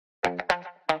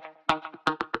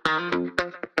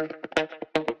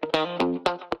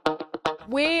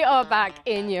We are back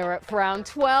in Europe for round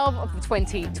 12 of the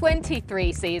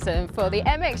 2023 season for the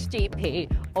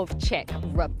MXGP of Czech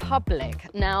Republic.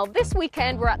 Now, this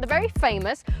weekend we're at the very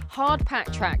famous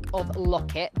hard-pack track of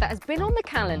Loket that has been on the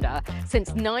calendar since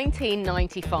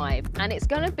 1995, and it's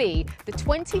going to be the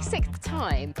 26th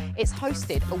time it's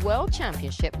hosted a World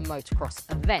Championship motocross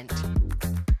event.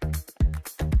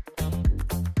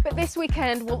 But this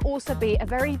weekend will also be a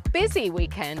very busy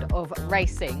weekend of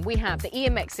racing. We have the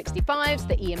EMX65s,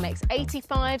 the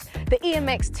EMX85s, the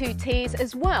EMX2Ts,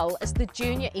 as well as the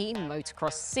Junior E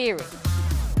Motocross Series.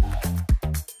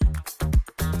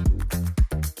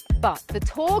 But the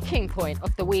talking point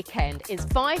of the weekend is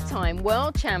five-time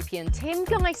world champion Tim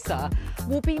Geiser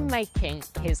will be making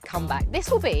his comeback.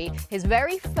 This will be his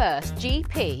very first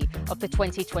GP of the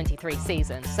 2023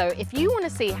 season. So if you want to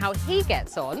see how he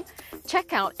gets on,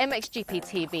 check out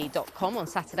MXGP-TV.com on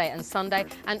Saturday and Sunday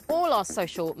and all our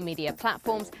social media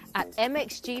platforms at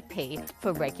MXGP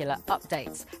for regular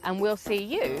updates. And we'll see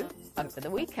you over the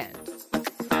weekend.